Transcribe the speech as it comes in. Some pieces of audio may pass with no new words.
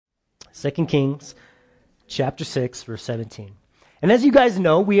2 Kings chapter 6, verse 17. And as you guys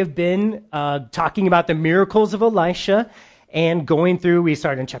know, we have been talking about the miracles of Elisha and going through. We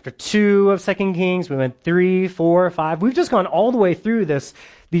started in chapter 2 of 2 Kings. We went 3, 4, 5. We've just gone all the way through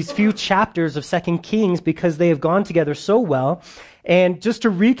these few chapters of 2 Kings because they have gone together so well. And just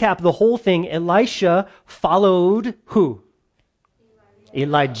to recap the whole thing, Elisha followed who?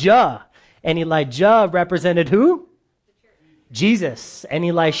 Elijah. And Elijah represented who? Jesus. And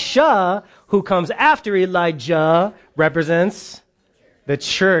Elisha, who comes after Elijah, represents the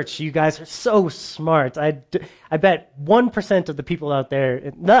church. You guys are so smart. I bet 1% of the people out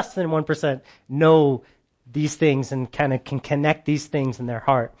there, less than 1%, know these things and kind of can connect these things in their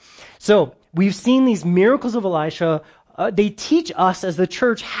heart. So we've seen these miracles of Elisha. They teach us as the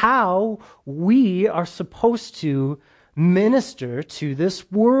church how we are supposed to minister to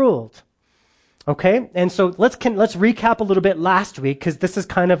this world. Okay, and so let's recap a little bit last week, because this is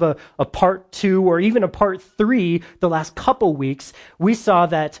kind of a part 2 or even a part 3 the last couple weeks. We saw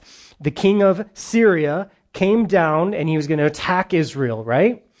that the king of Syria came down and he was going to attack Israel,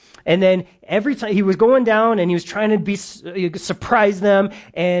 right? And then every time he was going down and he was trying to surprise them,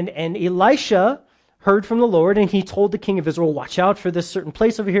 and Elisha heard from the Lord, and he told the king of Israel, watch out for this certain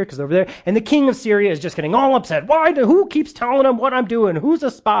place over here, because over there. And the king of Syria is just getting all upset. Who keeps telling him what I'm doing? Who's a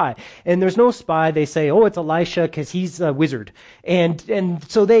spy? And there's no spy. They say, oh, it's Elisha, because he's a wizard. And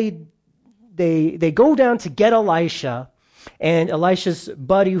so they go down to get Elisha, and Elisha's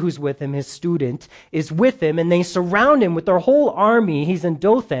buddy who's with him, his student, is with him, and they surround him with their whole army. He's in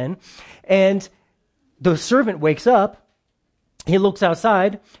Dothan, and the servant wakes up. He looks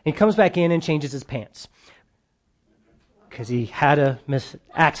outside, and he comes back in and changes his pants because he had a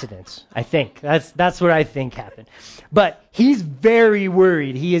accident, I think. That's what I think happened. But he's very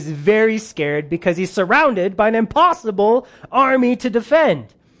worried. He is very scared because he's surrounded by an impossible army to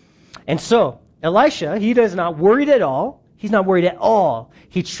defend. And so Elisha, he is not worried at all. He's not worried at all.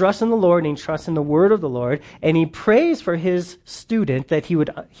 He trusts in the Lord, and he trusts in the word of the Lord, and he prays for his student that he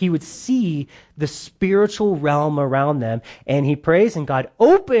would see the spiritual realm around them, and he prays, and God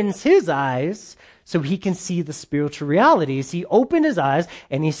opens his eyes so he can see the spiritual realities. He opened his eyes,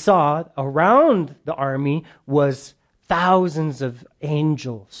 and he saw around the army was thousands of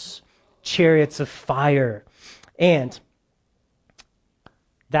angels, chariots of fire, and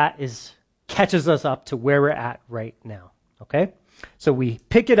that catches us up to where we're at right now. Okay, so we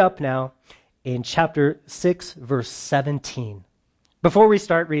pick it up now in chapter 6, verse 17. Before we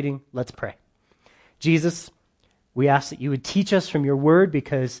start reading, let's pray. Jesus, we ask that you would teach us from your word,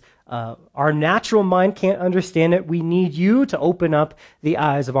 because our natural mind can't understand it. We need you to open up the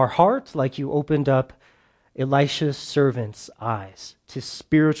eyes of our hearts, like you opened up Elisha's servant's eyes to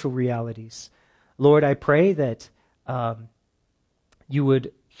spiritual realities. Lord, I pray that you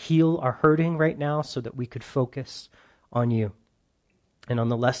would heal our hurting right now so that we could focus on you and on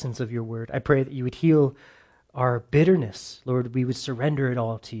the lessons of your word. I pray that you would heal our bitterness. Lord, we would surrender it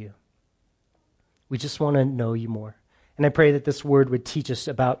all to you. We just want to know you more. And I pray that this word would teach us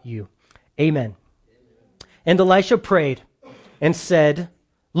about you. Amen. And Elisha prayed and said,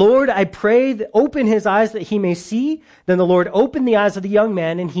 Lord, I pray that open his eyes that he may see. Then the Lord opened the eyes of the young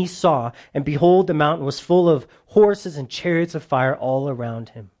man, and he saw, and behold, the mountain was full of horses and chariots of fire all around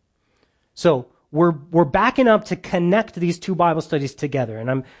him. So we're backing up to connect these two Bible studies together. And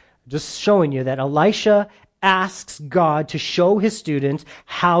I'm just showing you that Elisha asks God to show his students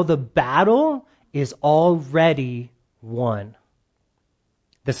how the battle is already won.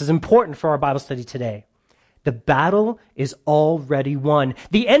 This is important for our Bible study today. The battle is already won.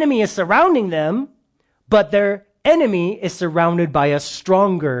 The enemy is surrounding them, but their enemy is surrounded by a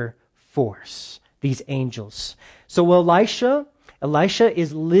stronger force, these angels. So Elisha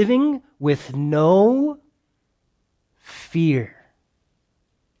is living with no fear.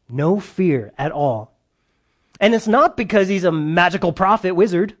 No fear at all. And it's not because he's a magical prophet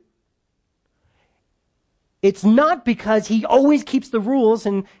wizard. It's not because he always keeps the rules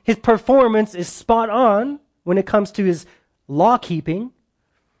and his performance is spot on when it comes to his law keeping.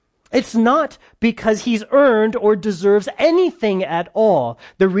 It's not because he's earned or deserves anything at all.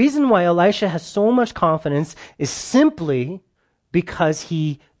 The reason why Elisha has so much confidence is simply because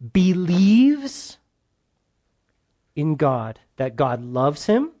he believes in God, that God loves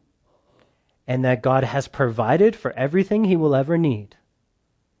him, and that God has provided for everything he will ever need.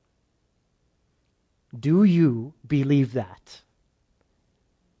 Do you believe that?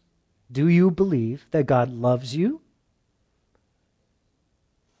 Do you believe that God loves you?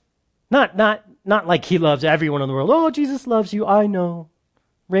 Not like he loves everyone in the world. Oh, Jesus loves you, I know.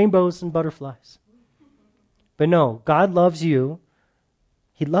 Rainbows and butterflies. But no, God loves you.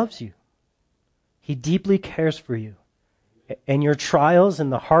 He loves you. He deeply cares for you. And your trials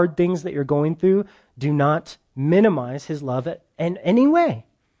and the hard things that you're going through do not minimize his love in any way.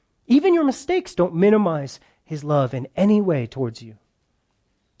 Even your mistakes don't minimize his love in any way towards you.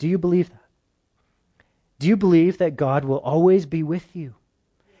 Do you believe that? Do you believe that God will always be with you?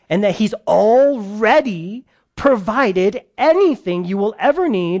 And that he's already provided anything you will ever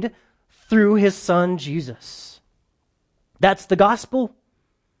need through his son, Jesus? That's the gospel.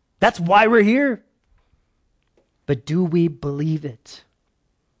 That's why we're here. But do we believe it?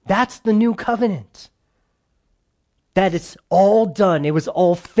 That's the new covenant. That it's all done. It was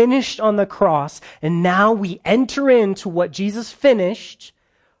all finished on the cross. And now we enter into what Jesus finished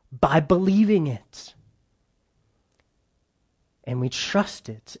by believing it. And we trust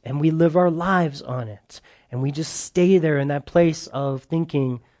it. And we live our lives on it. And we just stay there in that place of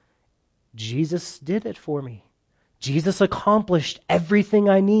thinking, Jesus did it for me. Jesus accomplished everything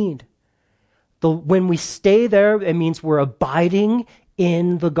I need. When we stay there, it means we're abiding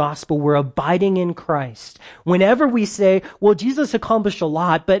in the gospel. We're abiding in Christ. Whenever we say, well, Jesus accomplished a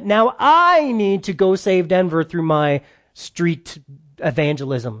lot, but now I need to go save Denver through my street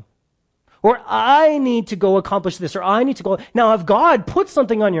evangelism. Or I need to go accomplish this, or I need to go. Now, if God puts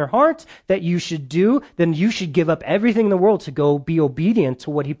something on your heart that you should do, then you should give up everything in the world to go be obedient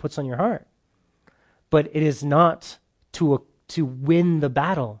to what he puts on your heart. But it is not to win the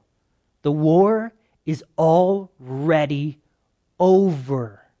battle. The war is already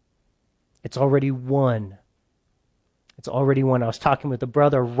over. It's already won. It's already won. I was talking with a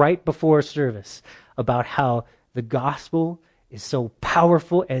brother right before service about how the gospel is so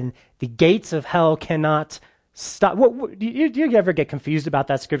powerful and the gates of hell cannot stop. Do you ever get confused about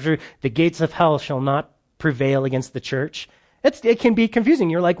that scripture? The gates of hell shall not prevail against the church. It can be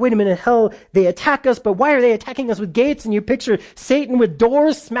confusing. You're like, wait a minute, hell, they attack us, but why are they attacking us with gates? And you picture Satan with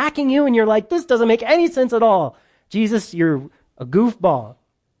doors smacking you, and you're like, this doesn't make any sense at all. Jesus, you're a goofball.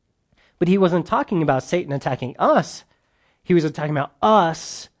 But he wasn't talking about Satan attacking us. He was talking about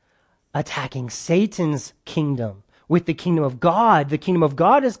us attacking Satan's kingdom. With the kingdom of God, the kingdom of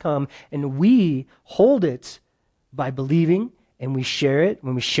God has come, and we hold it by believing, and we share it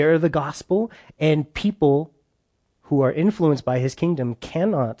when we share the gospel, and people who are influenced by his kingdom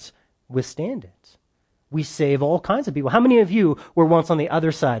cannot withstand it. We save all kinds of people. How many of you were once on the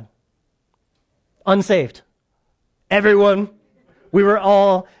other side? Unsaved. Everyone. We were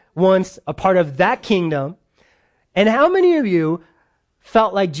all once a part of that kingdom. And how many of you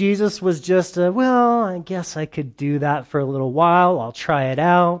felt like Jesus was just well, I guess I could do that for a little while. I'll try it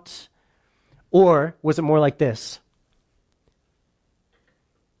out. Or was it more like this?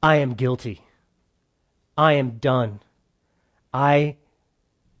 I am guilty. I am done. I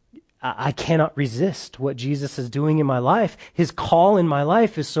cannot resist what Jesus is doing in my life. His call in my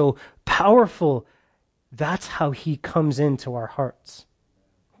life is so powerful. That's how he comes into our hearts.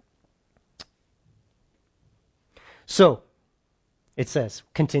 So, it says,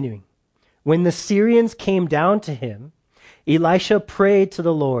 continuing, when the Syrians came down to him, Elisha prayed to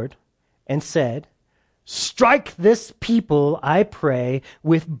the Lord and said, strike this people, I pray,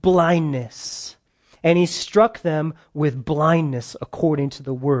 with blindness. And he struck them with blindness according to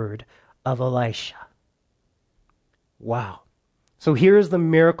the word of Elisha. Wow. So here's the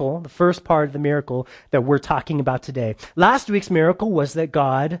miracle, the first part of the miracle that we're talking about today. Last week's miracle was that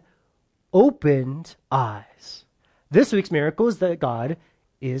God opened eyes. This week's miracle is that God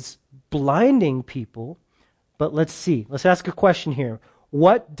is blinding people. But let's see. Let's ask a question here.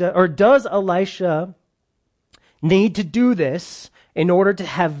 Does Elisha need to do this in order to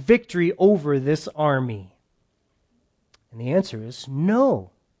have victory over this army? And the answer is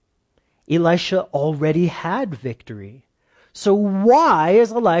no. Elisha already had victory. So why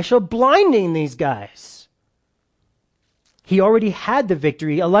is Elisha blinding these guys? He already had the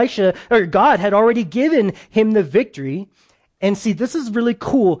victory. God had already given him the victory. And see, this is really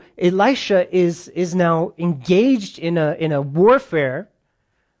cool. Elisha is now engaged in a warfare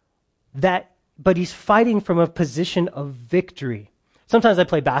but he's fighting from a position of victory. Sometimes I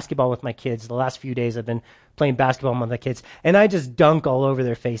play basketball with my kids. The last few days I've been playing basketball with my kids, and I just dunk all over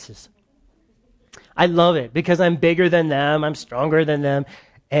their faces. I love it because I'm bigger than them, I'm stronger than them,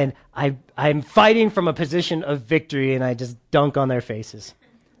 and I'm fighting from a position of victory, and I just dunk on their faces.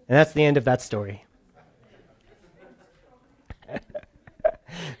 And that's the end of that story.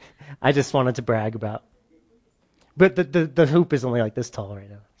 I just wanted to brag about. But the hoop is only like this tall right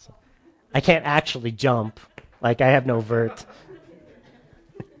now. So I can't actually jump. Like, I have no vert.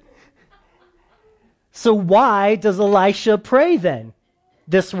 So why does Elisha pray then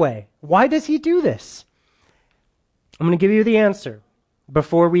this way? Why does he do this? I'm going to give you the answer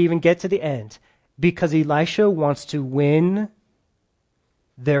before we even get to the end. Because Elisha wants to win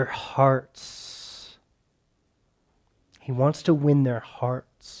their hearts. He wants to win their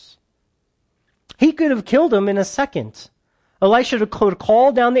hearts. He could have killed them in a second. Elisha could have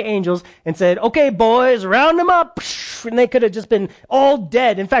called down the angels and said, okay, boys, round them up. And they could have just been all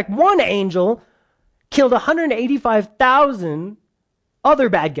dead. In fact, one angel killed 185,000 other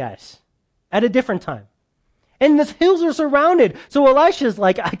bad guys at a different time. And the hills are surrounded. So Elisha's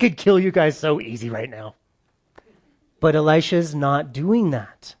like, I could kill you guys so easy right now. But Elisha's not doing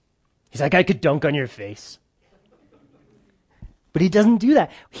that. He's like, I could dunk on your face. But he doesn't do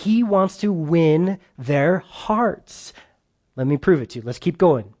that. He wants to win their hearts. Let me prove it to you. Let's keep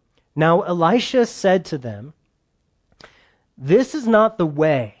going. Now Elisha said to them, this is not the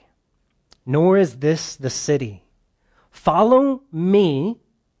way, nor is this the city. Follow me.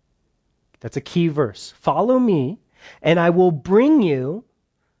 That's a key verse. Follow me, and I will bring you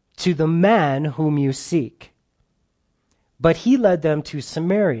to the man whom you seek. But he led them to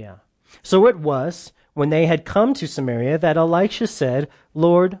Samaria. So it was, when they had come to Samaria, that Elisha said,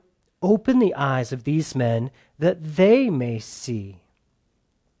 Lord, open the eyes of these men, that they may see.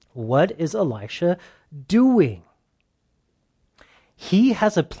 What is Elisha doing? He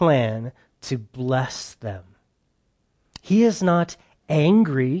has a plan to bless them. He is not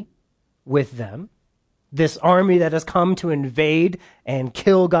angry with them. This army that has come to invade and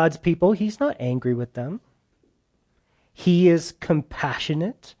kill God's people, he's not angry with them. He is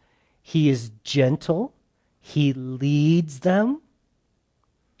compassionate. He is gentle. He leads them.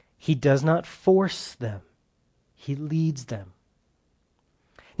 He does not force them. He leads them.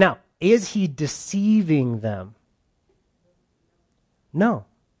 Now, is he deceiving them? No.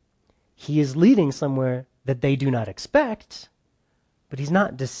 He is leading somewhere that they do not expect, but he's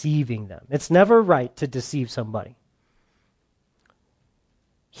not deceiving them. It's never right to deceive somebody.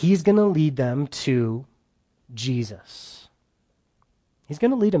 He's going to lead them to Jesus. He's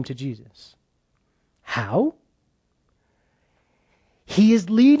going to lead them to Jesus. How? He is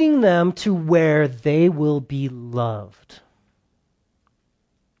leading them to where they will be loved.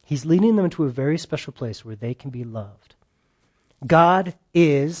 He's leading them to a very special place where they can be loved. God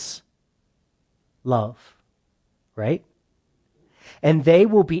is love, right? And they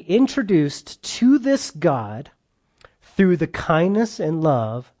will be introduced to this God through the kindness and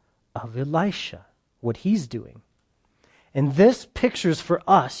love of Elisha, what he's doing. And this pictures for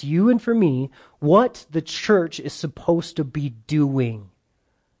us, you and for me, what the church is supposed to be doing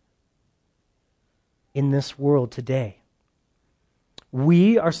in this world today.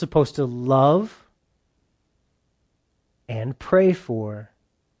 We are supposed to love and pray for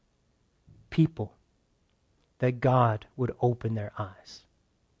people that God would open their eyes.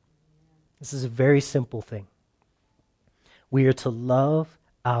 This is a very simple thing. We are to love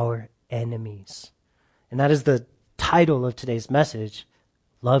our enemies. And that is the title of today's message,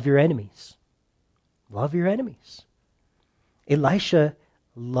 Love Your Enemies. Love your enemies. Elisha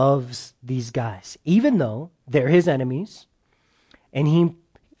loves these guys, even though they're his enemies. And he,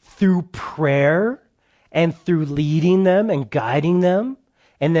 through prayer and through leading them and guiding them,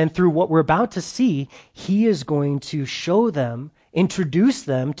 and then through what we're about to see, he is going to show them, introduce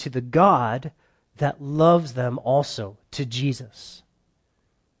them to the God that loves them also, to Jesus.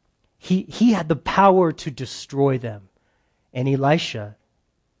 He had the power to destroy them. And Elisha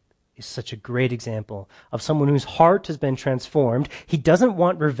is such a great example of someone whose heart has been transformed. He doesn't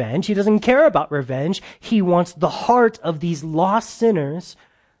want revenge. He doesn't care about revenge. He wants the heart of these lost sinners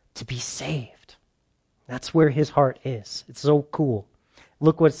to be saved. That's where his heart is. It's so cool.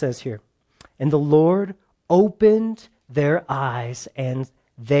 Look what it says here. And the Lord opened their eyes, and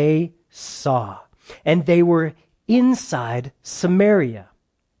they saw. And they were inside Samaria.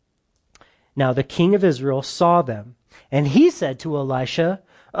 Now the king of Israel saw them, and he said to Elisha,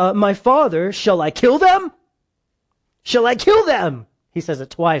 my father, shall I kill them? Shall I kill them? He says it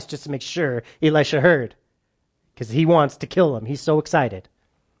twice just to make sure Elisha heard, because he wants to kill them. He's so excited.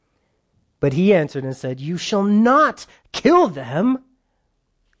 But he answered and said, you shall not kill them.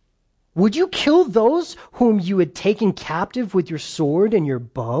 Would you kill those whom you had taken captive with your sword and your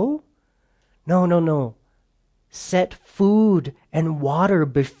bow? No. Set food and water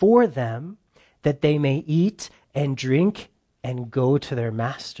before them, that they may eat and drink and go to their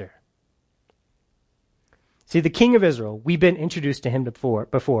master. See, the king of Israel, we've been introduced to him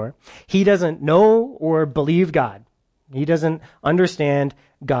before. He doesn't know or believe God. He doesn't understand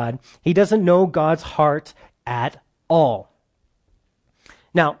God. He doesn't know God's heart at all.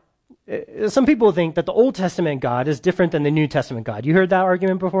 Now, some people think that the Old Testament God is different than the New Testament God. You heard that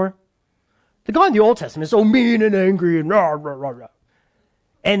argument before? The God in the Old Testament is so mean and angry and rah, rah, rah, rah.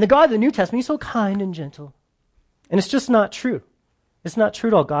 And the God of the New Testament, he's so kind and gentle. And it's just not true. It's not true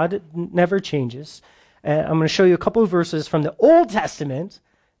at all. God never changes. I'm going to show you a couple of verses from the Old Testament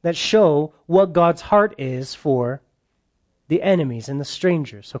that show what God's heart is for the enemies and the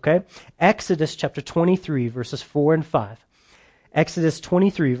strangers, okay? Exodus chapter 23, verses 4 and 5. Exodus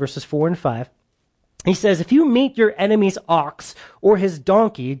 23, verses 4 and 5. He says, if you meet your enemy's ox or his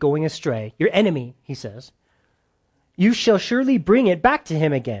donkey going astray, your enemy, he says, you shall surely bring it back to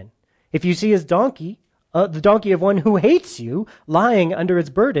him again. If you see his donkey, the donkey of one who hates you, lying under its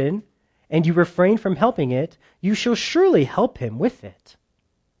burden, and you refrain from helping it, you shall surely help him with it.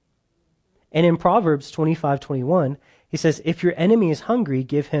 And in Proverbs 25:21, he says, if your enemy is hungry,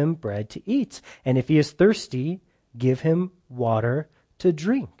 give him bread to eat. And if he is thirsty, give him water to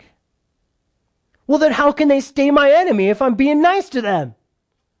drink. Well, then how can they stay my enemy if I'm being nice to them?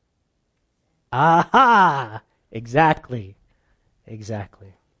 Aha! Exactly.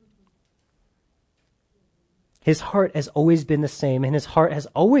 Exactly. His heart has always been the same, and his heart has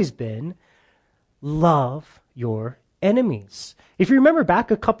always been love your enemies. If you remember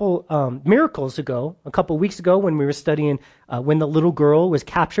back a couple miracles ago, a couple weeks ago when we were studying when the little girl was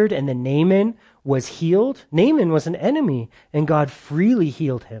captured and then Naaman was healed, Naaman was an enemy, and God freely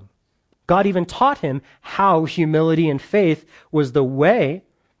healed him. God even taught him how humility and faith was the way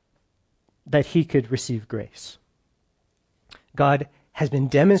that he could receive grace. God has been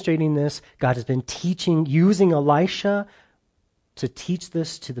demonstrating this. God has been teaching, using Elisha to teach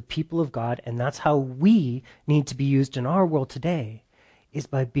this to the people of God, and that's how we need to be used in our world today, is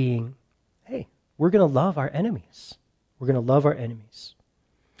by being, hey, we're going to love our enemies. We're going to love our enemies.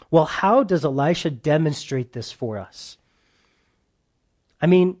 Well, how does Elisha demonstrate this for us? I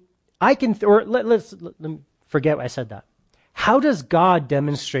mean, let me forget I said that. How does God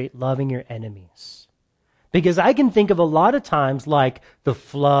demonstrate loving your enemies? Because I can think of a lot of times like the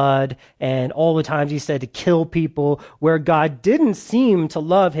flood and all the times he said to kill people where God didn't seem to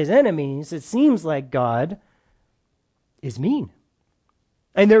love his enemies. It seems like God is mean.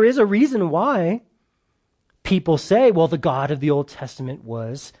 And there is a reason why people say, well, the God of the Old Testament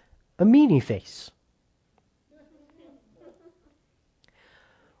was a meanie face.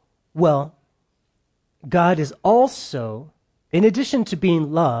 Well, God is also, in addition to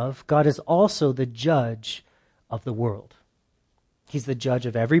being love, God is also the judge of the world. He's the judge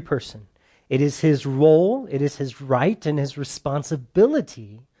of every person. It is his role, it is his right and his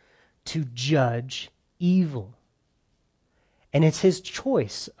responsibility to judge evil. And it's his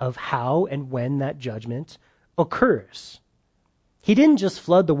choice of how and when that judgment occurs. He didn't just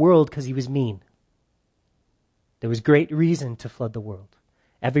flood the world because he was mean. There was great reason to flood the world.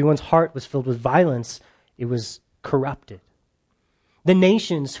 Everyone's heart was filled with violence. It was corrupted. The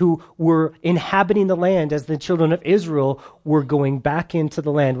nations who were inhabiting the land as the children of Israel were going back into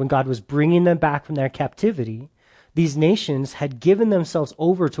the land when God was bringing them back from their captivity, these nations had given themselves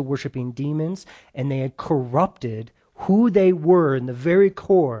over to worshiping demons, and they had corrupted who they were in the very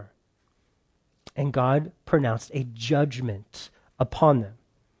core. And God pronounced a judgment upon them.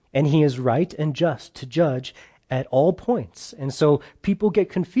 And he is right and just to judge at all points. And so people get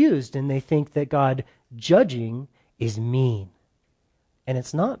confused and they think that God judging is mean. And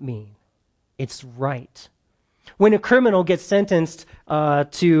it's not mean. It's right. When a criminal gets sentenced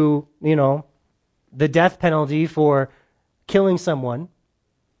to, the death penalty for killing someone,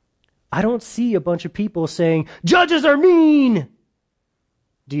 I don't see a bunch of people saying, judges are mean.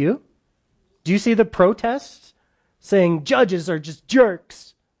 Do you? Do you see the protests saying judges are just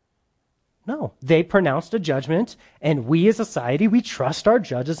jerks? No, they pronounced a judgment, and we as a society, we trust our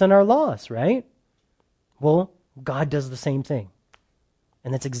judges and our laws, right? Well, God does the same thing.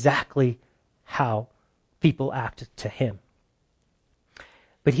 And that's exactly how people act to him.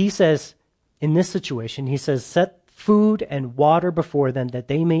 But he says, in this situation, he says, set food and water before them that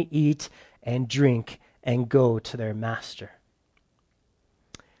they may eat and drink and go to their master.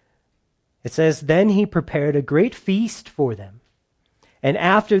 It says, then he prepared a great feast for them. And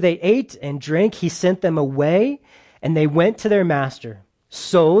after they ate and drank, he sent them away, and they went to their master.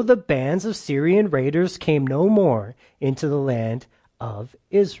 So the bands of Syrian raiders came no more into the land of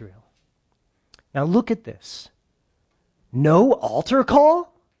Israel. Now look at this. No altar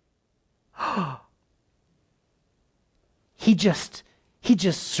call? He just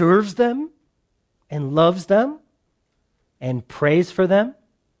serves them and loves them and prays for them.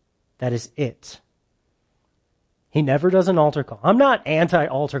 That is it. He never does an altar call. I'm not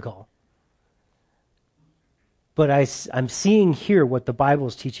anti-altar call. But I'm seeing here what the Bible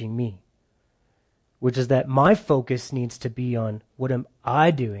is teaching me, which is that my focus needs to be on what am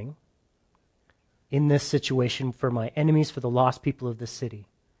I doing in this situation for my enemies, for the lost people of the city.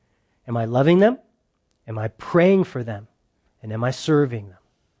 Am I loving them? Am I praying for them? And am I serving them?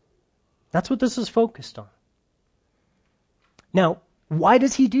 That's what this is focused on. Now, why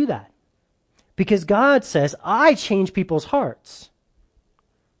does he do that? Because God says, I change people's hearts.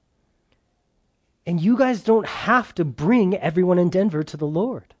 And you guys don't have to bring everyone in Denver to the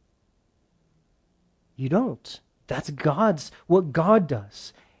Lord. You don't. That's what God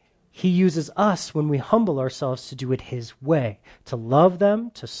does. He uses us when we humble ourselves to do it his way, to love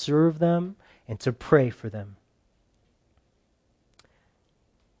them, to serve them, and to pray for them.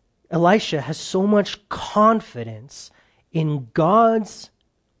 Elisha has so much confidence in God's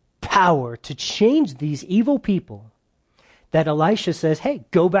power to change these evil people that Elisha says, hey,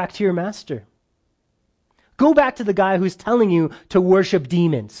 go back to your master. Go back to the guy who's telling you to worship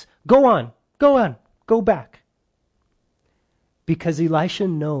demons. Go on, go back. Because Elisha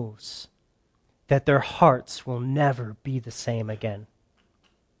knows that their hearts will never be the same again.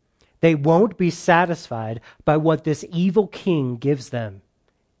 They won't be satisfied by what this evil king gives them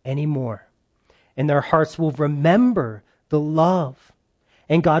anymore. And their hearts will remember the love.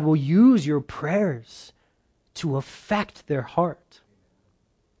 And God will use your prayers to affect their heart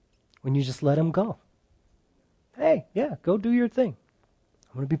when you just let them go. Hey, yeah, go do your thing.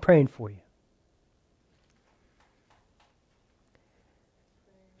 I'm going to be praying for you.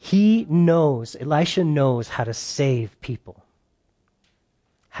 Elisha knows how to save people,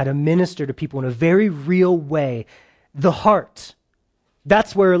 how to minister to people in a very real way. The heart,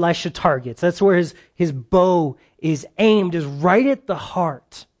 that's where Elisha targets. That's where his bow is aimed, is right at the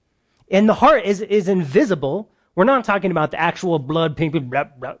heart. And the heart is invisible. We're not talking about the actual blood, pink, blah,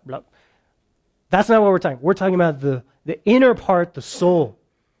 blah, blah. That's not what we're talking about. We're talking about the inner part, the soul.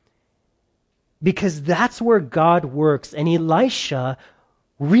 Because that's where God works. And Elisha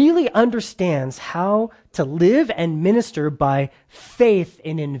really understands how to live and minister by faith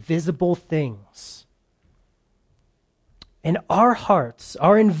in invisible things. And our hearts,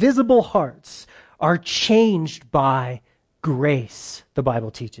 our invisible hearts, are changed by grace, the Bible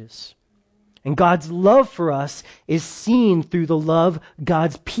teaches. And God's love for us is seen through the love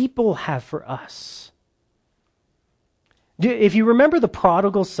God's people have for us. If you remember the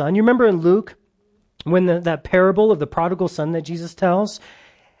prodigal son, you remember in Luke, when that parable of the prodigal son that Jesus tells,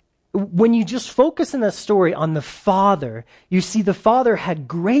 when you just focus in that story on the father, you see the father had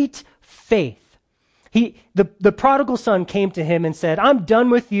great faith. The prodigal son came to him and said, I'm done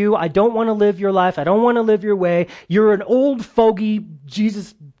with you. I don't want to live your life. I don't want to live your way. You're an old fogey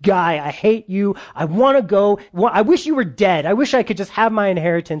Jesus guy. I hate you. I want to go. I wish you were dead. I wish I could just have my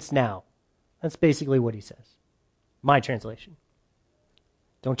inheritance now. That's basically what he says. My translation.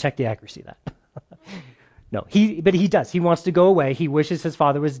 Don't check the accuracy of that. No, but he does. He wants to go away. He wishes his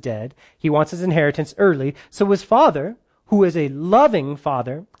father was dead. He wants his inheritance early. So his father, who is a loving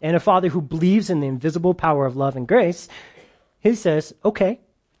father and a father who believes in the invisible power of love and grace, he says, okay.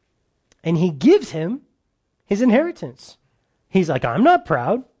 And he gives him his inheritance. He's like, I'm not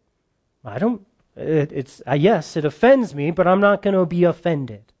proud. Yes, it offends me, but I'm not going to be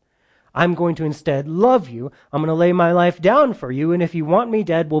offended. I'm going to instead love you. I'm going to lay my life down for you. And if you want me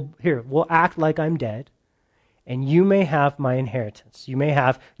dead, we'll act like I'm dead. And you may have my inheritance. You may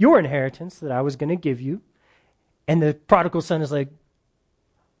have your inheritance that I was going to give you. And the prodigal son is like,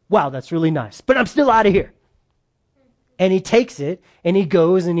 wow, that's really nice, but I'm still out of here. And he takes it and he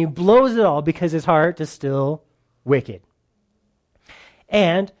goes and he blows it all because his heart is still wicked.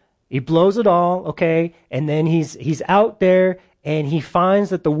 And he blows it all, okay, and then he's out there and he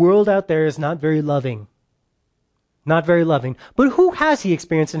finds that the world out there is not very loving. Not very loving. But who has he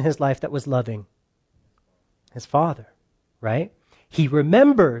experienced in his life that was loving? His father, right? He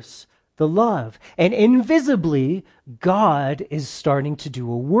remembers the love. And invisibly, God is starting to do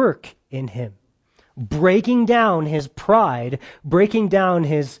a work in him, breaking down his pride, breaking down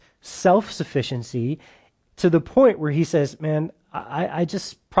his self-sufficiency to the point where he says, man, I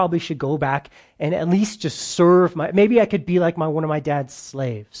just probably should go back and at least just serve maybe I could be like one of my dad's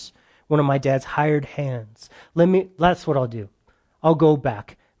slaves, one of my dad's hired hands. That's what I'll do. I'll go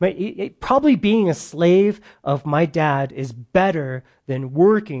back. Probably being a slave of my dad is better than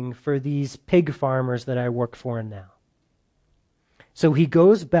working for these pig farmers that I work for now. So he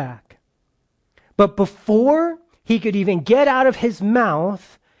goes back. But before he could even get out of his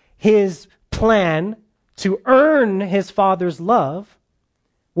mouth his plan to earn his father's love,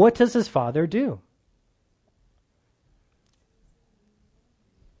 what does his father do?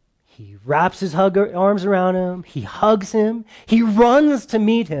 He wraps his arms around him. He hugs him. He runs to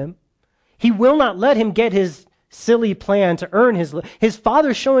meet him. He will not let him get his silly plan to earn his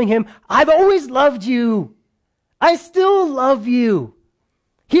father showing him, I've always loved you. I still love you.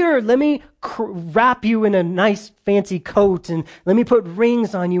 Here, let me wrap you in a nice fancy coat and let me put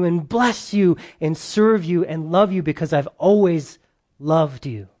rings on you and bless you and serve you and love you because I've always loved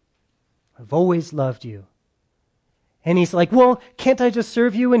you. I've always loved you. And he's like, well, can't I just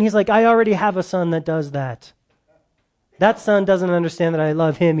serve you? And he's like, I already have a son that does that. That son doesn't understand that I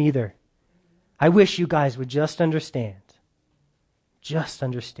love him either. I wish you guys would just understand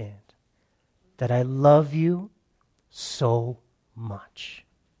that I love you so much.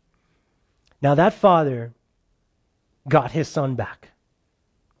 Now that father got his son back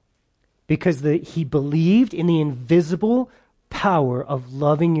because he believed in the invisible power of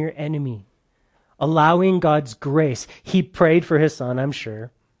loving your enemy, allowing God's grace. He prayed for his son, I'm sure.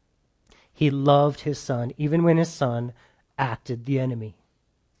 He loved his son, even when his son acted the enemy,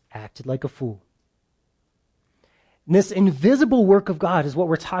 acted like a fool. And this invisible work of God is what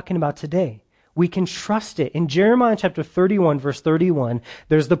we're talking about today. We can trust it. In Jeremiah chapter 31, verse 31,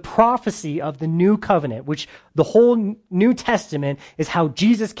 there's the prophecy of the new covenant, which the whole New Testament is how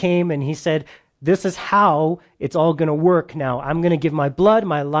Jesus came and he said, this is how it's all going to work now. I'm going to give my blood,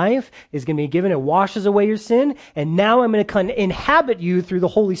 my life is going to be given. It washes away your sin. And now I'm going to inhabit you through the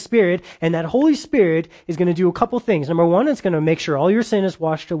Holy Spirit. And that Holy Spirit is going to do a couple things. Number one, it's going to make sure all your sin is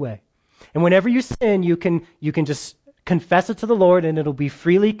washed away. And whenever you sin, you can just confess it to the Lord and it'll be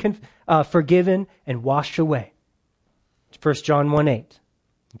freely forgiven and washed away. 1 John 1:8.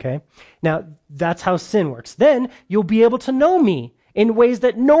 Okay? Now, that's how sin works. Then you'll be able to know me in ways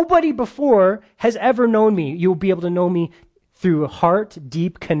that nobody before has ever known me. You'll be able to know me through a heart,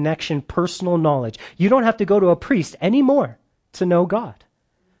 deep connection, personal knowledge. You don't have to go to a priest anymore to know God.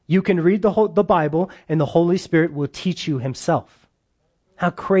 You can read the Bible and the Holy Spirit will teach you himself.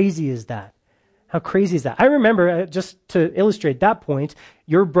 How crazy is that? How crazy is that? I remember, just to illustrate that point,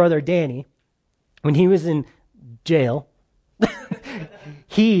 your brother Danny, when he was in jail,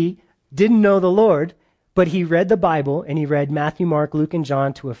 he didn't know the Lord, but he read the Bible, and he read Matthew, Mark, Luke, and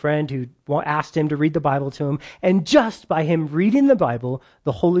John to a friend who asked him to read the Bible to him. And just by him reading the Bible,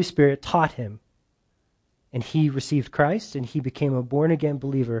 the Holy Spirit taught him. And he received Christ, and he became a born-again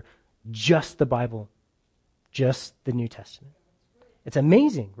believer, just the Bible, just the New Testament. It's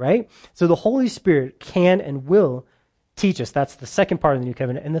amazing, right? So the Holy Spirit can and will teach us. That's the second part of the New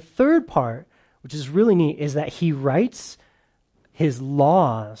Covenant. And the third part, which is really neat, is that he writes his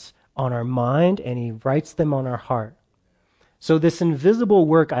laws on our mind and he writes them on our heart. So this invisible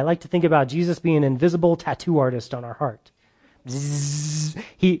work, I like to think about Jesus being an invisible tattoo artist on our heart.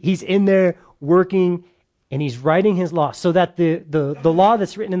 He's in there working and he's writing his law so that the law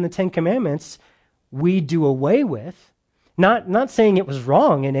that's written in the Ten Commandments we do away with. Not saying it was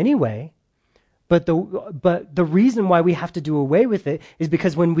wrong in any way, but the reason why we have to do away with it is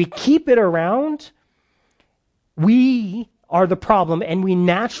because when we keep it around, we are the problem and we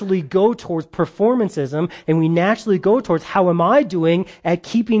naturally go towards performancism and we naturally go towards how am I doing at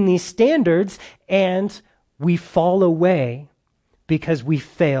keeping these standards, and we fall away because we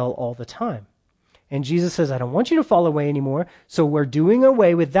fail all the time. And Jesus says, I don't want you to fall away anymore. So we're doing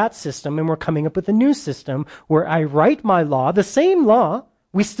away with that system and we're coming up with a new system where I write my law, the same law.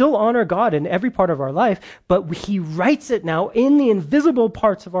 We still honor God in every part of our life, but he writes it now in the invisible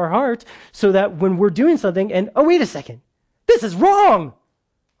parts of our heart so that when we're doing something and, oh, wait a second, this is wrong.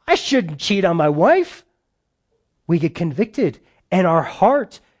 I shouldn't cheat on my wife. We get convicted and our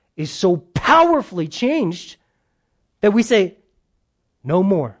heart is so powerfully changed that we say, no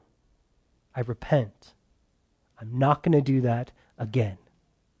more. I repent. I'm not going to do that again.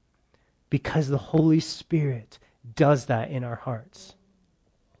 Because the Holy Spirit does that in our hearts.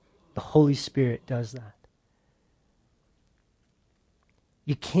 The Holy Spirit does that.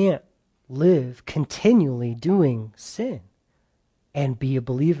 You can't live continually doing sin and be a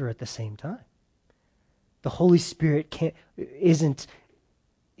believer at the same time. The Holy Spirit isn't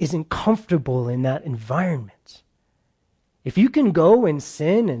comfortable in that environment. If you can go and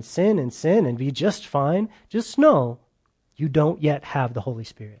sin and sin and sin and be just fine, just know you don't yet have the Holy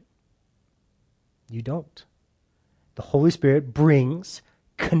Spirit. You don't. The Holy Spirit brings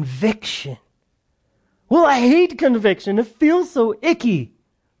conviction. Well, I hate conviction. It feels so icky.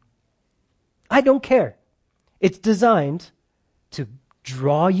 I don't care. It's designed to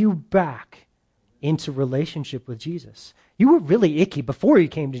draw you back into relationship with Jesus. You were really icky before you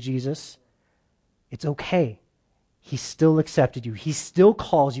came to Jesus. It's okay. He still accepted you. He still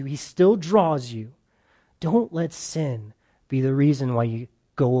calls you. He still draws you. Don't let sin be the reason why you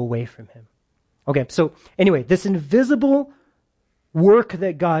go away from him. Okay, so anyway, this invisible work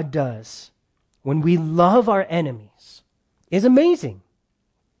that God does when we love our enemies is amazing.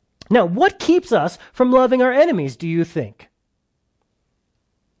 Now, what keeps us from loving our enemies, do you think?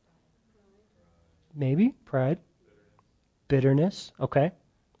 maybe. Pride. Bitterness. Okay.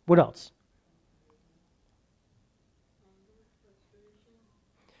 What else?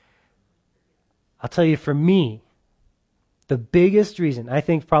 I'll tell you, for me, the biggest reason, I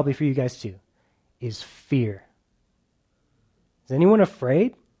think probably for you guys too, is fear. Is anyone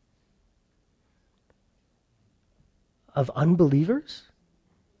afraid of unbelievers?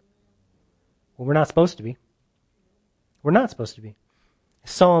 Well, we're not supposed to be. We're not supposed to be.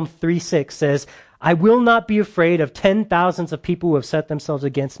 Psalm 3:6 says, I will not be afraid of 10,000s of people who have set themselves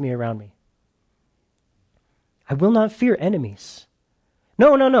against me around me. I will not fear enemies.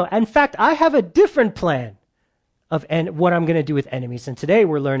 No. In fact, I have a different plan of what I'm going to do with enemies. And today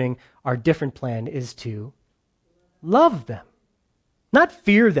we're learning our different plan is to love them. Not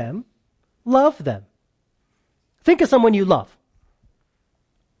fear them, love them. Think of someone you love.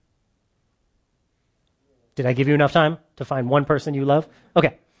 Did I give you enough time to find one person you love?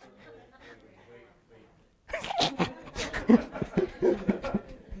 Okay.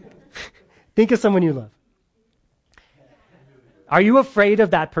 Think of someone you love. Are you afraid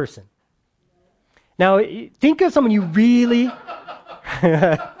of that person? Now, think of someone you really...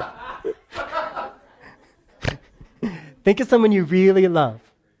 Think of someone you really love.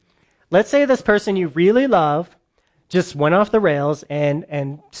 Let's say this person you really love just went off the rails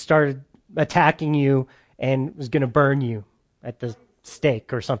and started attacking you and was going to burn you at the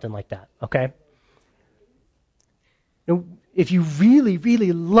stake or something like that, okay? Now, if you really,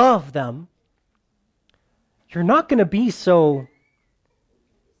 really love them, you're not going to be so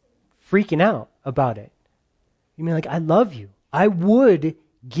freaking out about it. You mean like, I love you. I would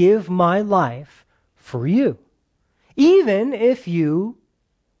give my life for you, even if you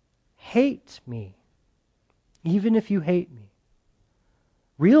hate me. Even if you hate me.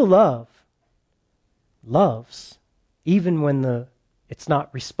 Real love loves even when it's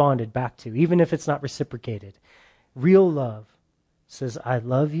not responded back to, even if it's not reciprocated. Real love says, I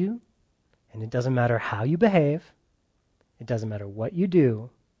love you, and it doesn't matter how you behave, it doesn't matter what you do,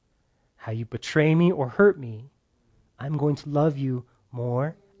 how you betray me or hurt me, I'm going to love you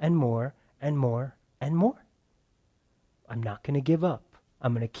more and more and more and more. I'm not going to give up.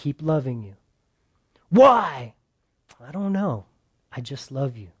 I'm going to keep loving you. Why? I don't know. I just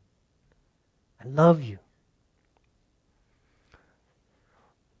love you. I love you.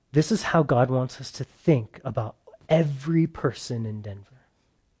 This is how God wants us to think about every person in Denver.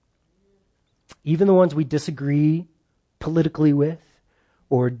 Even the ones we disagree politically with,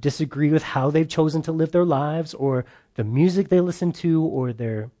 or disagree with how they've chosen to live their lives, or the music they listen to, or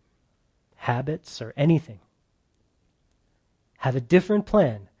their habits, or anything. Have a different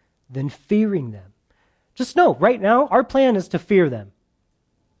plan than fearing them. Just know, right now, our plan is to fear them.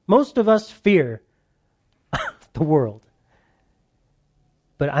 Most of us fear the world.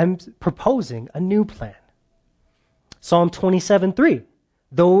 But I'm proposing a new plan. Psalm 27:3.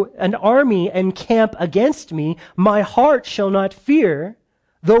 Though an army encamp against me, my heart shall not fear.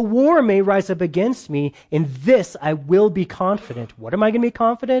 Though war may rise up against me, in this I will be confident. What am I going to be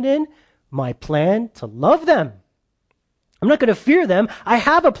confident in? My plan to love them. I'm not going to fear them. I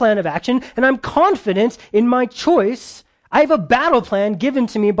have a plan of action, and I'm confident in my choice. I have a battle plan given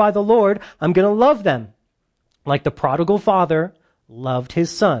to me by the Lord. I'm going to love them. Like the prodigal father loved his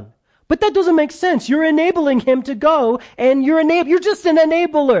son. But that doesn't make sense. You're enabling him to go, and you're just an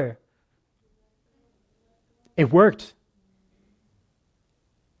enabler. It worked.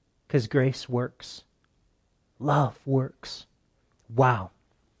 Because grace works. Love works. Wow.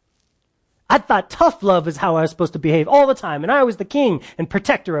 I thought tough love is how I was supposed to behave all the time, and I was the king and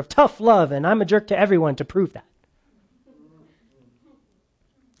protector of tough love, and I'm a jerk to everyone to prove that.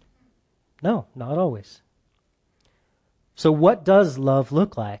 No, not always. So what does love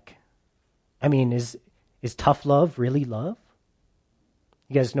look like? I mean, is tough love really love?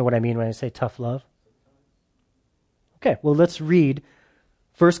 You guys know what I mean when I say tough love? Okay, well, let's read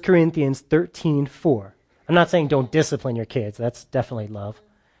 1 Corinthians 13:4. I'm not saying don't discipline your kids. That's definitely love.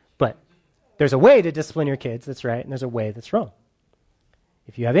 But there's a way to discipline your kids that's right, and there's a way that's wrong.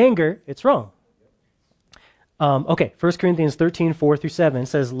 If you have anger, it's wrong. 1 Corinthians 13:4-7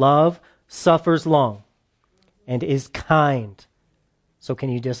 says, love suffers long and is kind. So can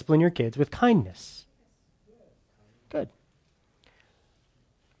you discipline your kids with kindness? Good.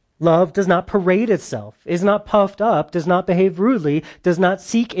 Love does not parade itself, is not puffed up, does not behave rudely, does not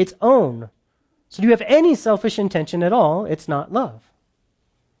seek its own. So do you have any selfish intention at all? It's not love.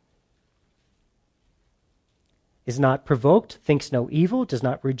 Is not provoked, thinks no evil, does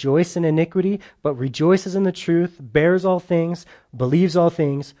not rejoice in iniquity, but rejoices in the truth, bears all things, believes all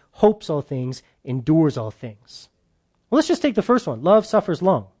things, hopes all things, endures all things. Well, let's just take the first one. Love suffers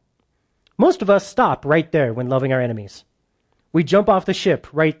long. Most of us stop right there when loving our enemies. We jump off the ship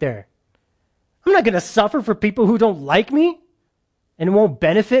right there. I'm not going to suffer for people who don't like me and won't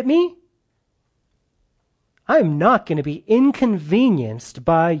benefit me. I'm not going to be inconvenienced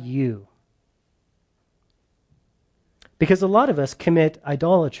by you. Because a lot of us commit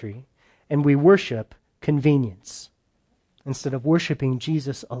idolatry and we worship convenience instead of worshiping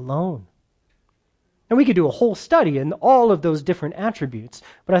Jesus alone. And we could do a whole study in all of those different attributes,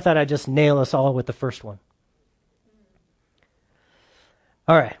 but I thought I'd just nail us all with the first one.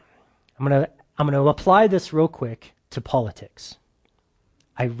 All right, I'm going to apply this real quick to politics.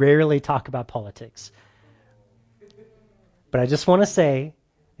 I rarely talk about politics. But I just want to say,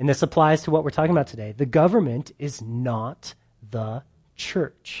 and this applies to what we're talking about today, the government is not the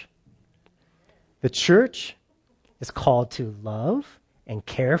church. The church is called to love and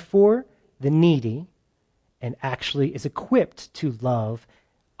care for the needy and actually is equipped to love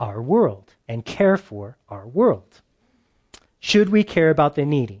our world and care for our world. Should we care about the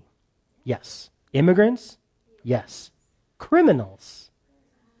needy? Yes. Immigrants? Yes. Criminals?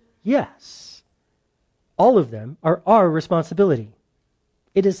 Yes. All of them are our responsibility.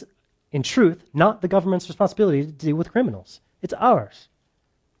 It is, in truth, not the government's responsibility to deal with criminals. It's ours.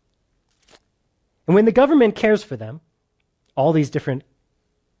 And when the government cares for them, all these different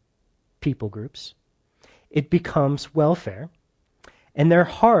people groups, it becomes welfare. And their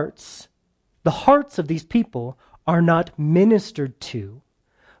hearts, the hearts of these people, are not ministered to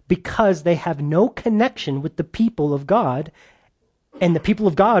because they have no connection with the people of God, and the people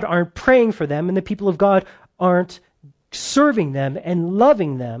of God aren't praying for them, and the people of God aren't serving them and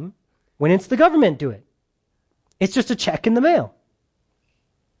loving them when it's the government do it. It's just a check in the mail.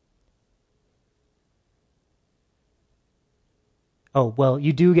 Oh, well,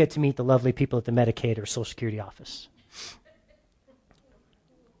 you do get to meet the lovely people at the Medicaid or Social Security office.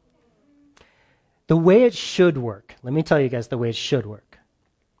 The way it should work, let me tell you guys the way it should work,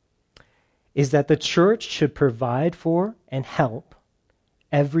 is that the church should provide for and help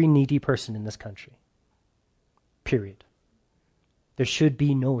every needy person in this country. Period. There should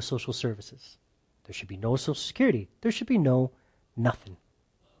be no social services. There should be no Social Security. There should be no nothing.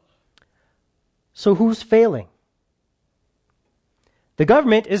 So who's failing? The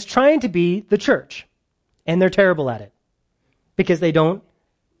government is trying to be the church, and they're terrible at it because they don't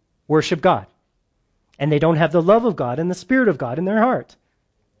worship God, and they don't have the love of God and the Spirit of God in their heart.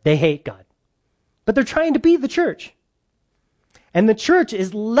 They hate God. But they're trying to be the church. And the church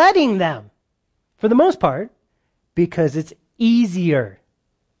is letting them, for the most part, because it's easier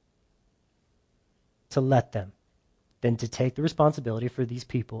to let them than to take the responsibility for these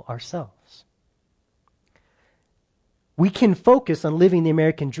people ourselves. We can focus on living the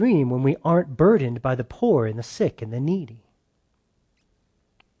American dream when we aren't burdened by the poor and the sick and the needy.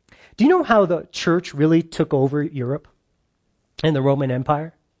 Do you know how the church really took over Europe and the Roman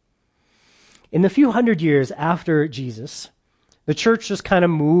Empire? In the few hundred years after Jesus, the church just kind of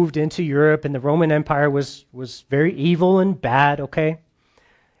moved into Europe, and the Roman Empire was very evil and bad, okay?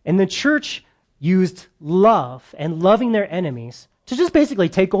 And the church used love and loving their enemies to just basically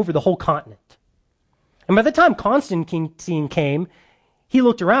take over the whole continent. And by the time Constantine came, he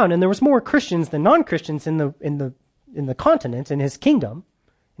looked around, and there was more Christians than non-Christians in the continent, in his kingdom,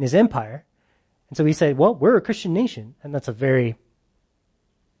 in his empire. And so he said, well, we're a Christian nation. And that's a very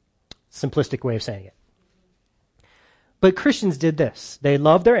simplistic way of saying it. But Christians did this. They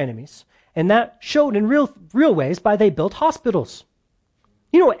loved their enemies, and that showed in real ways by they built hospitals.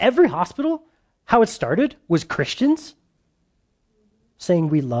 You know, every hospital, how it started was Christians saying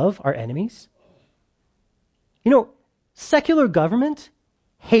we love our enemies. You know, secular government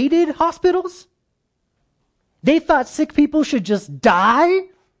hated hospitals. They thought sick people should just die.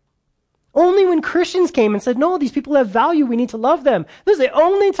 Only when Christians came and said, no, these people have value, we need to love them. This is the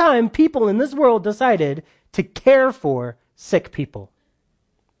only time people in this world decided to care for sick people.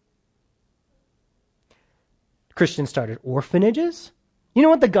 Christians started orphanages. You know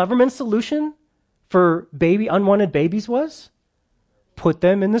what the government's solution for unwanted babies was? Put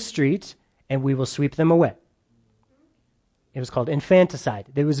them in the street and we will sweep them away. It was called infanticide.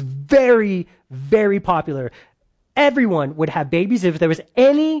 It was very, very popular. Everyone would have babies. If there was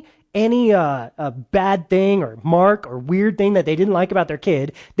any bad thing or mark or weird thing that they didn't like about their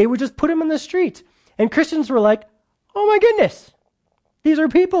kid, they would just put them in the street. And Christians were like, oh my goodness, these are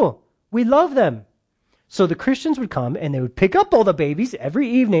people. We love them. So the Christians would come and they would pick up all the babies every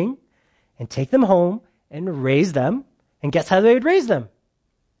evening and take them home and raise them. And guess how they would raise them?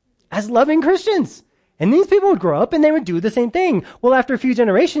 As loving Christians. And these people would grow up and they would do the same thing. Well, after a few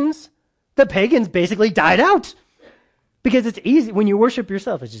generations, the pagans basically died out. Because it's easy. When you worship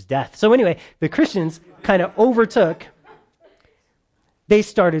yourself, it's just death. So anyway, the Christians kind of overtook. They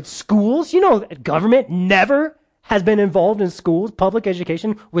started schools. You know, government never has been involved in schools. Public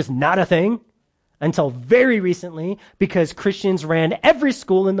education was not a thing until very recently because Christians ran every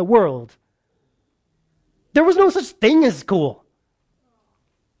school in the world. There was no such thing as school.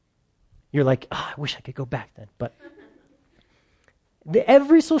 You're like, I wish I could go back then. But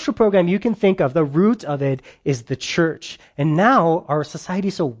every social program you can think of, the root of it is the church. And now our society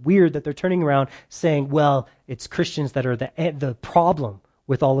is so weird that they're turning around saying, well, it's Christians that are the problem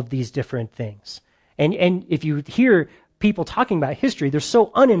with all of these different things. And if you hear people talking about history, they're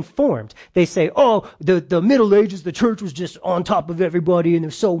so uninformed. They say, oh, the Middle Ages, the church was just on top of everybody and they're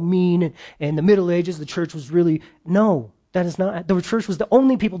so mean. And the Middle Ages, the church was really, no, that is not. The church was the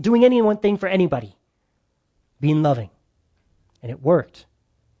only people doing any one thing for anybody, being loving. And it worked.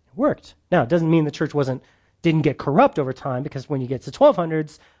 It worked. Now, it doesn't mean the church didn't get corrupt over time, because when you get to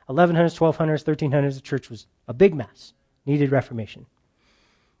 1200s, 1100s, 1200s, 1300s, the church was a big mess. Needed reformation.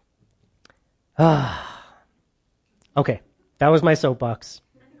 Okay, that was my soapbox.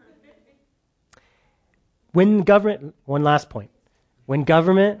 One last point. When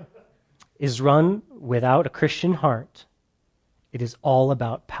government is run without a Christian heart, it is all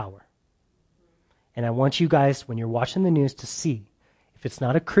about power. And I want you guys, when you're watching the news, to see if it's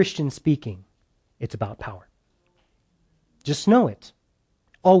not a Christian speaking, it's about power. Just know it.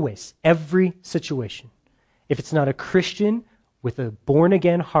 Always, every situation. If it's not a Christian with a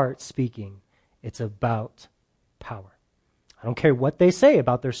born-again heart speaking, it's about power. I don't care what they say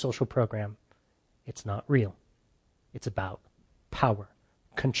about their social program. It's not real. It's about power,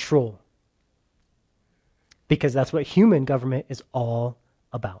 control. Because that's what human government is all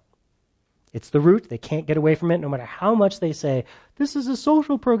about. It's the root. They can't get away from it no matter how much they say, this is a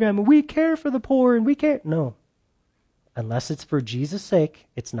social program and we care for the poor and we care. No. Unless it's for Jesus' sake,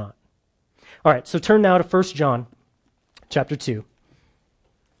 it's not. All right, so turn now to 1 John chapter 2.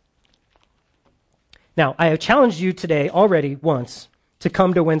 Now, I have challenged you today already once to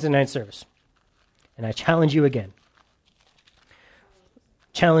come to Wednesday night service. And I challenge you again.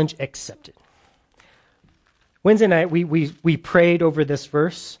 Challenge accepted. Wednesday night, we prayed over this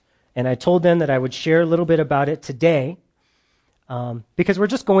verse. And I told them that I would share a little bit about it today because we're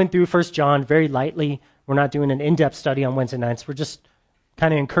just going through 1 John very lightly. We're not doing an in-depth study on Wednesday nights. We're just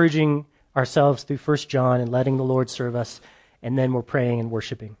kind of encouraging ourselves through 1 John and letting the Lord serve us, and then we're praying and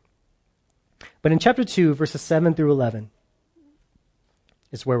worshiping. But in chapter 2, verses 7 through 11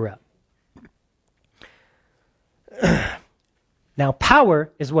 is where we're at. Now,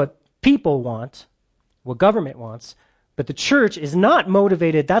 power is what people want, what government wants, but the church is not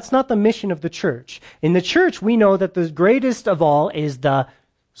motivated. That's not the mission of the church. In the church, we know that the greatest of all is the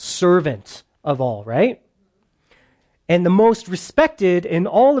servant of all, right? And the most respected in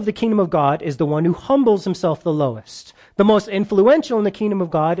all of the kingdom of God is the one who humbles himself the lowest. The most influential in the kingdom of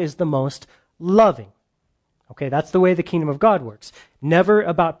God is the most loving. Okay, that's the way the kingdom of God works. Never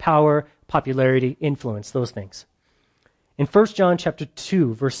about power, popularity, influence, those things. In 1 John chapter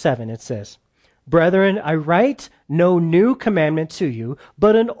 2, verse 7, it says, Brethren, I write no new commandment to you,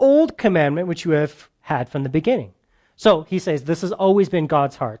 but an old commandment which you have had from the beginning. So he says this has always been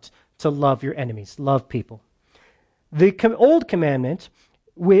God's heart, to love your enemies, love people. The old commandment,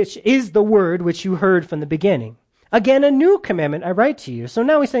 which is the word which you heard from the beginning. Again, a new commandment I write to you. So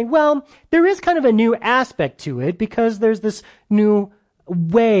now he's saying, well, there is kind of a new aspect to it because there's this new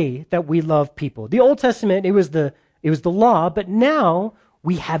way that we love people. The Old Testament, it was the law, but now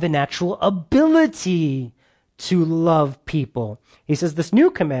we have an actual ability to love people. He says this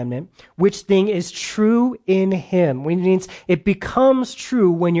new commandment, which thing is true in him. Which means it becomes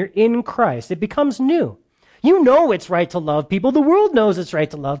true when you're in Christ. It becomes new. You know it's right to love people. The world knows it's right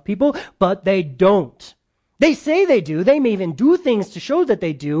to love people, but they don't. They say they do. They may even do things to show that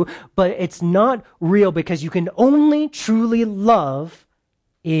they do, but it's not real because you can only truly love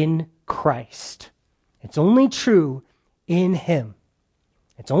in Christ. It's only true in him.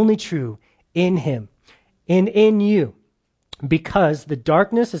 It's only true in him and in you, because the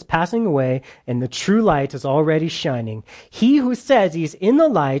darkness is passing away and the true light is already shining. He who says he's in the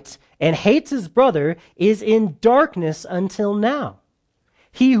light and hates his brother is in darkness until now.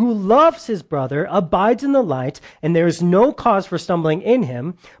 He who loves his brother abides in the light, and there is no cause for stumbling in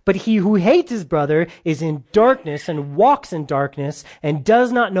him. But he who hates his brother is in darkness and walks in darkness and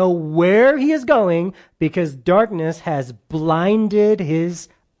does not know where he is going, because darkness has blinded his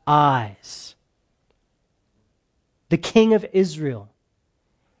eyes. The king of Israel,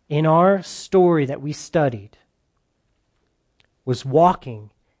 in our story that we studied, was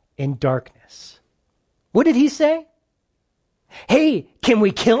walking in darkness. What did he say? Hey, can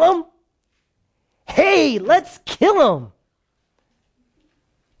we kill him? Hey, let's kill him.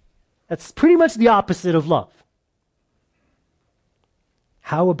 That's pretty much the opposite of love.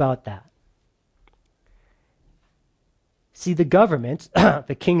 How about that? See, the government,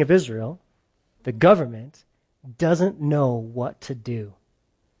 the king of Israel, the government doesn't know what to do.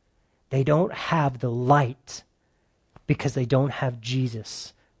 They don't have the light because they don't have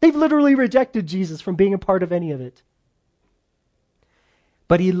Jesus. They've literally rejected Jesus from being a part of any of it.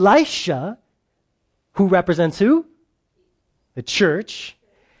 But Elisha, who represents who? The church.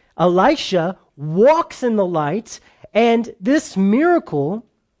 Elisha walks in the light, and this miracle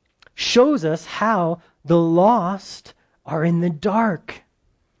shows us how the lost are in the dark.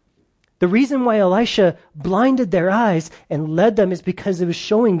 The reason why Elisha blinded their eyes and led them is because it was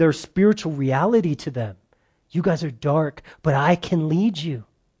showing their spiritual reality to them. You guys are dark, but I can lead you.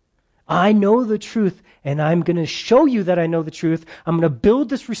 I know the truth, and I'm going to show you that I know the truth. I'm going to build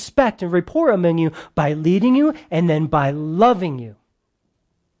this respect and rapport among you by leading you and then by loving you.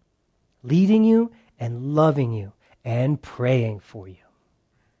 Leading you and loving you and praying for you.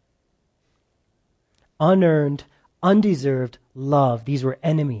 Unearned, undeserved love. These were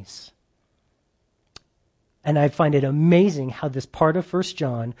enemies. And I find it amazing how this part of 1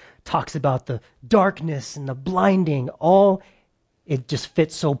 John talks about the darkness and the blinding. It just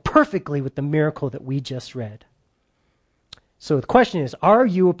fits so perfectly with the miracle that we just read. So the question is, are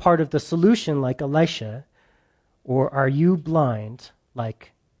you a part of the solution like Elisha, or are you blind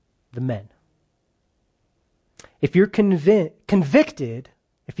like the men? If you're convicted,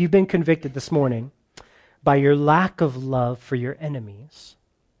 if you've been convicted this morning by your lack of love for your enemies,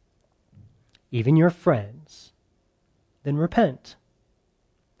 even your friends, then repent.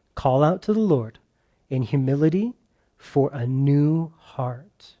 Call out to the Lord in humility for a new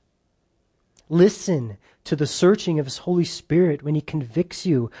heart. Listen to the searching of His Holy Spirit when He convicts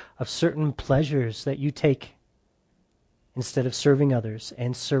you of certain pleasures that you take instead of serving others,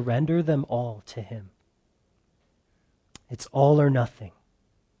 and surrender them all to Him. It's all or nothing.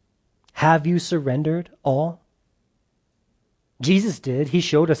 Have you surrendered all? Jesus did. He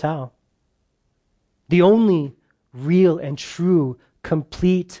showed us how. The only real and true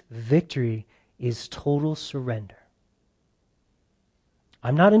complete victory is total surrender.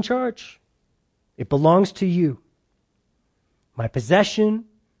 I'm not in charge. It belongs to you. My possession,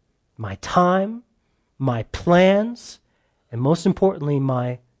 my time, my plans, and most importantly,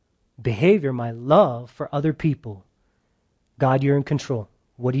 my behavior, my love for other people. God, you're in control.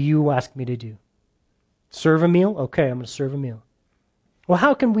 What do you ask me to do? Serve a meal? Okay, I'm going to serve a meal. Well,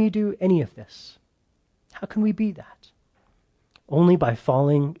 how can we do any of this? How can we be that? Only by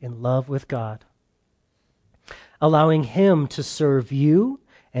falling in love with God. Allowing Him to serve you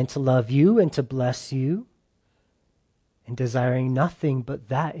and to love you and to bless you. And desiring nothing but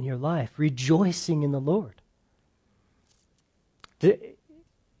that in your life. Rejoicing in the Lord. It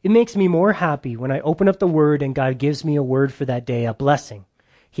makes me more happy when I open up the Word and God gives me a word for that day, a blessing.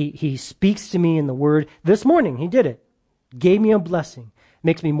 He speaks to me in the Word. This morning, He did it. Gave me a blessing.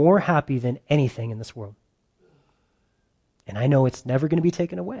 Makes me more happy than anything in this world. And I know it's never going to be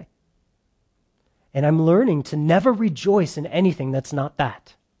taken away. And I'm learning to never rejoice in anything that's not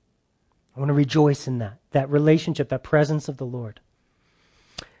that. I want to rejoice in that relationship, that presence of the Lord.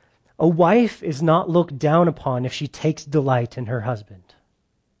 A wife is not looked down upon if she takes delight in her husband.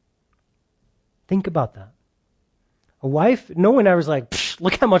 Think about that. A wife, no one ever's like,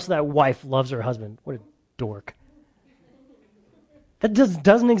 look how much that wife loves her husband. What a dork. That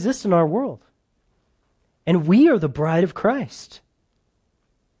doesn't exist in our world. And we are the bride of Christ.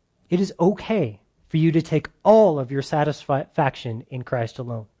 It is okay for you to take all of your satisfaction in Christ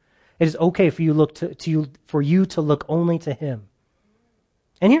alone. It is okay for you to look only to Him.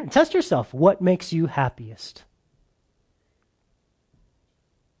 And here, test yourself. What makes you happiest?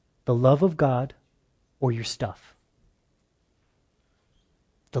 The love of God or your stuff?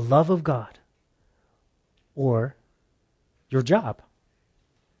 The love of God or your job?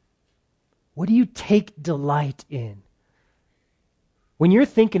 What do you take delight in? When you're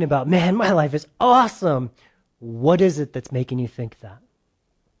thinking about, man, my life is awesome, what is it that's making you think that?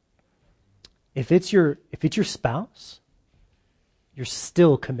 If it's your spouse, you're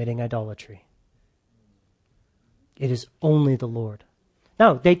still committing idolatry. It is only the Lord.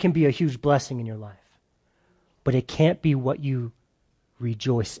 Now, they can be a huge blessing in your life, but it can't be what you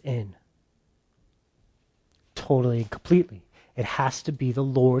rejoice in. Totally and completely. It has to be the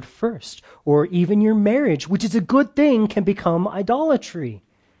Lord first. Or even your marriage, which is a good thing, can become idolatry.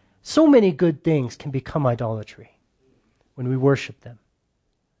 So many good things can become idolatry when we worship them.